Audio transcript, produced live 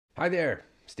Hi there,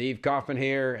 Steve Kaufman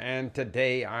here, and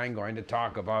today I'm going to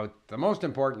talk about the most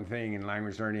important thing in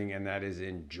language learning, and that is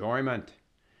enjoyment.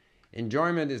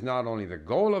 Enjoyment is not only the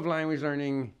goal of language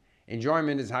learning,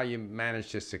 enjoyment is how you manage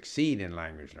to succeed in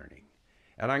language learning.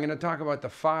 And I'm going to talk about the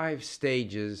 5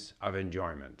 stages of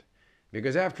enjoyment.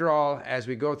 Because after all, as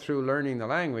we go through learning the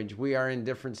language, we are in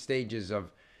different stages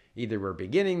of either we're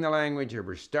beginning the language or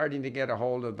we're starting to get a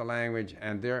hold of the language,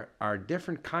 and there are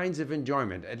different kinds of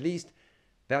enjoyment. At least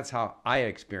that's how I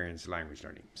experience language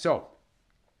learning. So,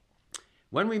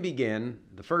 when we begin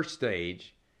the first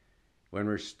stage, when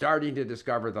we're starting to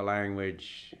discover the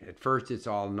language, at first it's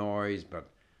all noise, but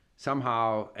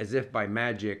somehow, as if by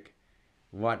magic,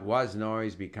 what was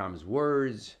noise becomes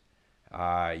words.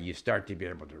 You start to be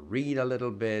able to read a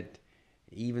little bit,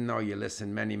 even though you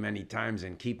listen many, many times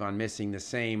and keep on missing the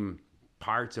same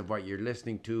parts of what you're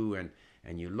listening to,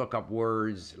 and you look up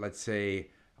words, let's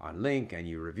say on LingQ, and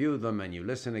you review them and you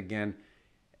listen again.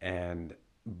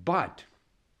 But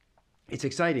it's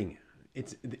exciting.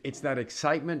 It's that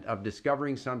excitement of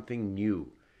discovering something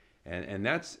new. And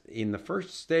that's in the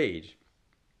first stage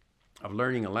of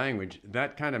learning a language,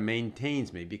 that kind of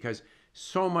maintains me, because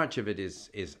so much of it is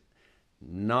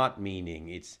not meaning.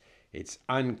 It's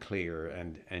unclear,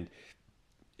 and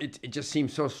it just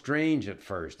seems so strange at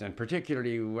first. And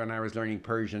particularly when I was learning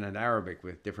Persian and Arabic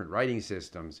with different writing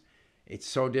systems, it's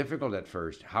so difficult at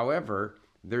first. However,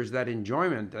 there's that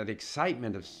enjoyment, that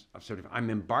excitement of sort of, I'm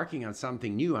embarking on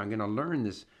something new. I'm going to learn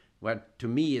this, what to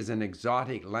me is an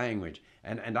exotic language.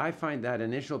 And I find that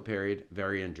initial period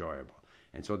very enjoyable.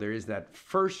 And so there is that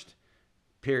first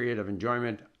period of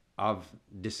enjoyment of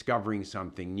discovering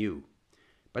something new.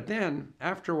 But then,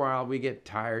 after a while, we get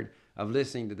tired of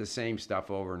listening to the same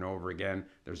stuff over and over again.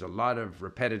 There's a lot of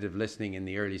repetitive listening in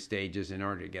the early stages in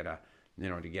order to get a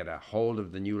hold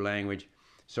of the new language.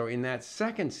 So in that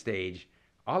second stage,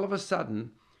 all of a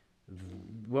sudden,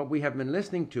 what we have been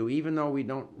listening to, even though we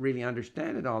don't really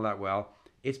understand it all that well,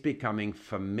 it's becoming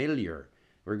familiar.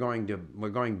 We're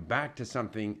going back to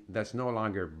something that's no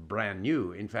longer brand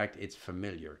new. In fact, it's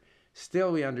familiar.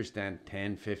 Still, we understand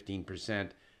 10, 15%.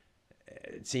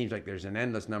 It seems like there's an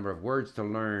endless number of words to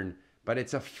learn, but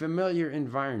it's a familiar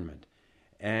environment.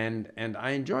 And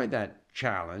I enjoy that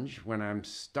challenge when I'm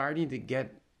starting to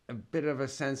get a bit of a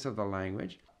sense of the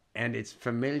language, and it's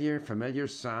familiar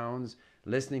sounds,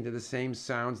 listening to the same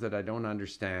sounds that I don't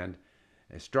understand,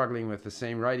 struggling with the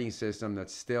same writing system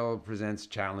that still presents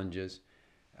challenges.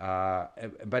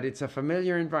 But it's a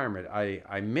familiar environment.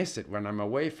 I miss it when I'm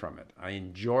away from it. I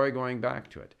enjoy going back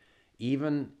to it.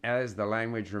 Even as the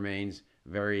language remains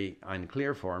very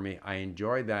unclear for me, I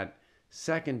enjoy that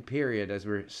second period as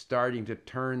we're starting to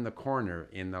turn the corner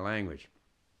in the language.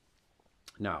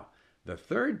 Now, the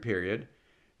third period,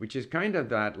 which is kind of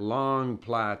that long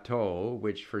plateau,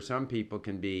 which for some people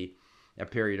can be a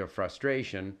period of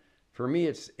frustration. For me,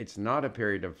 it's not a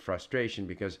period of frustration,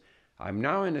 because I'm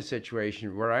now in a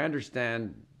situation where I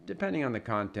understand, depending on the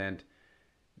content,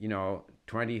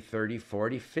 20, 30,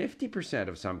 40, 50%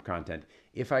 of some content.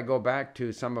 If I go back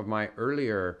to some of my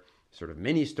earlier sort of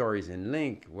mini stories in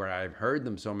LingQ, where I've heard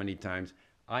them so many times,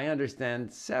 I understand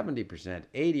 70%,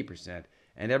 80%.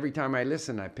 And every time I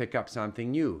listen, I pick up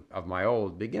something new of my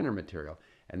old beginner material.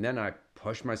 And then I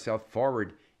push myself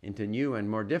forward into new and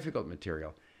more difficult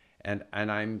material. And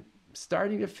I'm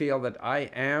starting to feel that I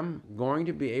am going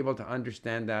to be able to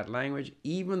understand that language,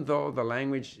 even though the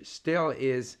language still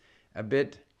is a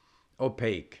bit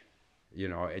opaque.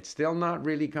 It's still not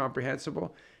really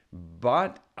comprehensible,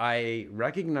 but I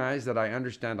recognize that I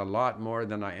understand a lot more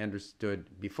than I understood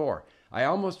before. I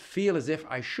almost feel as if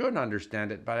I should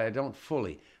understand it, but I don't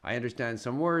fully. I understand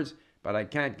some words, but I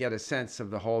can't get a sense of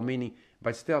the whole meaning.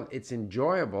 But still, it's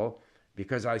enjoyable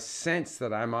because I sense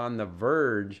that I'm on the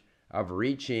verge of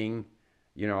reaching,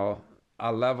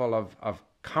 a level of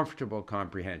comfortable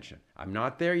comprehension. I'm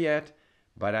not there yet,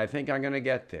 but I think I'm going to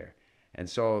get there. And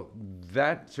so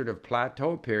that sort of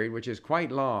plateau period, which is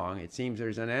quite long, it seems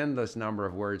there's an endless number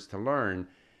of words to learn,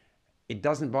 it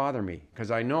doesn't bother me, because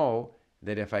I know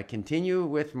that if I continue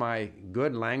with my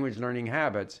good language learning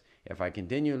habits, if I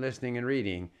continue listening and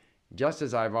reading, just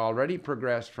as I've already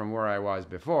progressed from where I was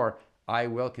before, I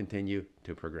will continue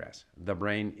to progress. The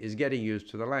brain is getting used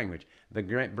to the language.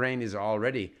 The brain is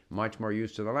already much more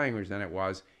used to the language than it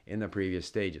was in the previous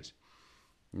stages.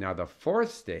 Now, the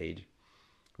fourth stage,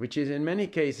 which is in many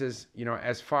cases,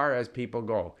 as far as people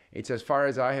go, it's as far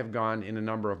as I have gone in a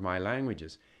number of my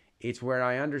languages. It's where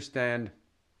I understand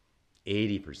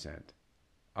 80%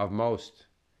 of most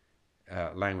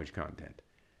language content,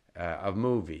 of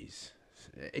movies.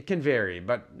 It can vary,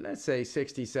 but let's say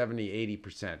 60, 70,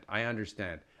 80%. I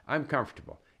understand. I'm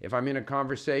comfortable. If I'm in a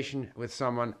conversation with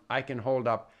someone, I can hold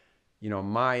up,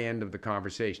 my end of the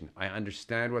conversation. I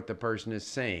understand what the person is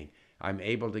saying. I'm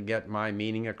able to get my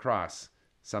meaning across.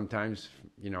 Sometimes,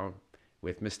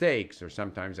 with mistakes, or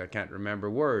sometimes I can't remember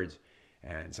words.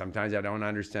 And sometimes I don't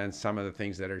understand some of the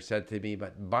things that are said to me,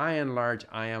 but by and large,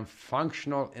 I am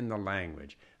functional in the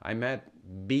language. I'm at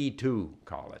B2,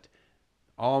 call it.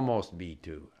 Almost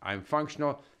B2. I'm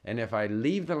functional, and if I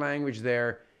leave the language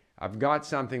there, I've got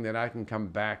something that I can come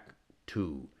back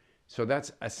to. So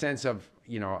that's a sense of,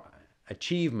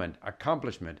 achievement,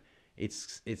 accomplishment.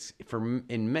 It's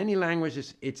in many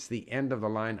languages, it's the end of the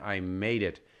line. I made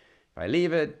it. If I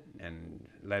leave it and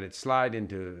let it slide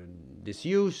into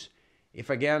disuse, if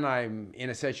again I'm in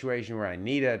a situation where I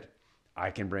need it,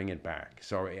 I can bring it back.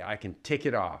 So I can tick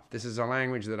it off. This is a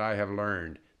language that I have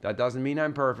learned. That doesn't mean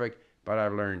I'm perfect, but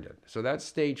I've learned it. So that's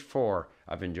stage 4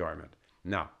 of enjoyment.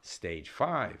 Now, stage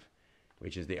 5,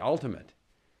 which is the ultimate,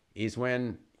 is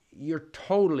when you're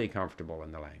totally comfortable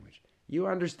in the language. You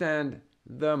understand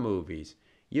the movies.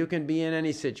 You can be in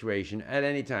any situation at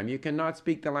any time. You cannot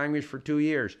speak the language for 2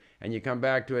 years, and you come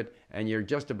back to it, and you're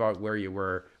just about where you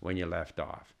were when you left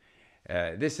off.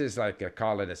 This is like,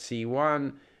 call it a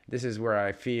C1. This is where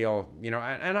I feel,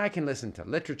 and I can listen to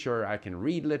literature, I can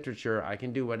read literature, I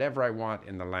can do whatever I want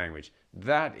in the language.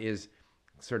 That is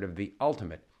sort of the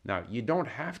ultimate. Now, you don't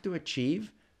have to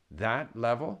achieve that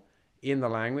level in the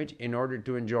language in order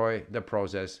to enjoy the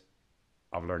process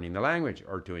of learning the language,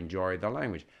 or to enjoy the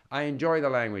language. I enjoy the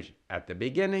language at the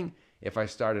beginning. If I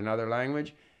start another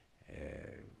language,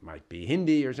 might be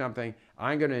Hindi or something,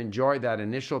 I'm going to enjoy that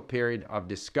initial period of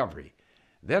discovery.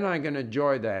 Then I'm going to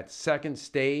enjoy that second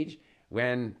stage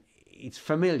when it's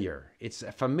familiar. It's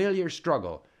a familiar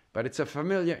struggle, but it's a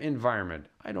familiar environment.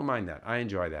 I don't mind that. I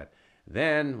enjoy that.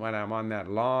 Then when I'm on that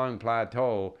long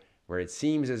plateau where it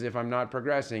seems as if I'm not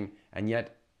progressing, and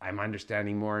yet I'm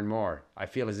understanding more and more. I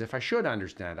feel as if I should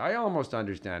understand. I almost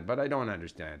understand, but I don't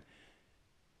understand.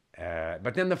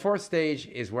 But then the fourth stage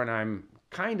is when I'm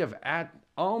kind of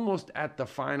almost at the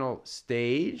final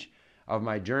stage of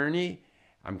my journey.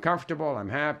 I'm comfortable, I'm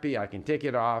happy, I can tick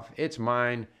it off, it's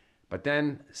mine. But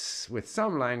then with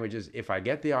some languages, if I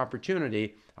get the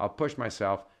opportunity, I'll push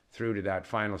myself through to that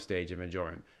final stage of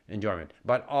enjoyment.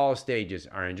 But all stages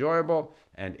are enjoyable,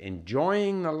 and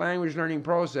enjoying the language learning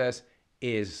process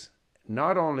is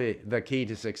not only the key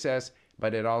to success,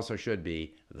 but it also should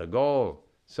be the goal.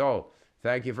 So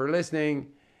thank you for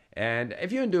listening. And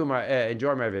if you enjoy my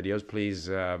videos, please,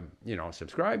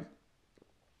 subscribe.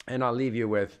 And I'll leave you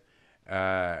with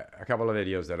a couple of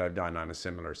videos that I've done on a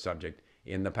similar subject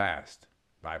in the past.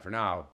 Bye for now.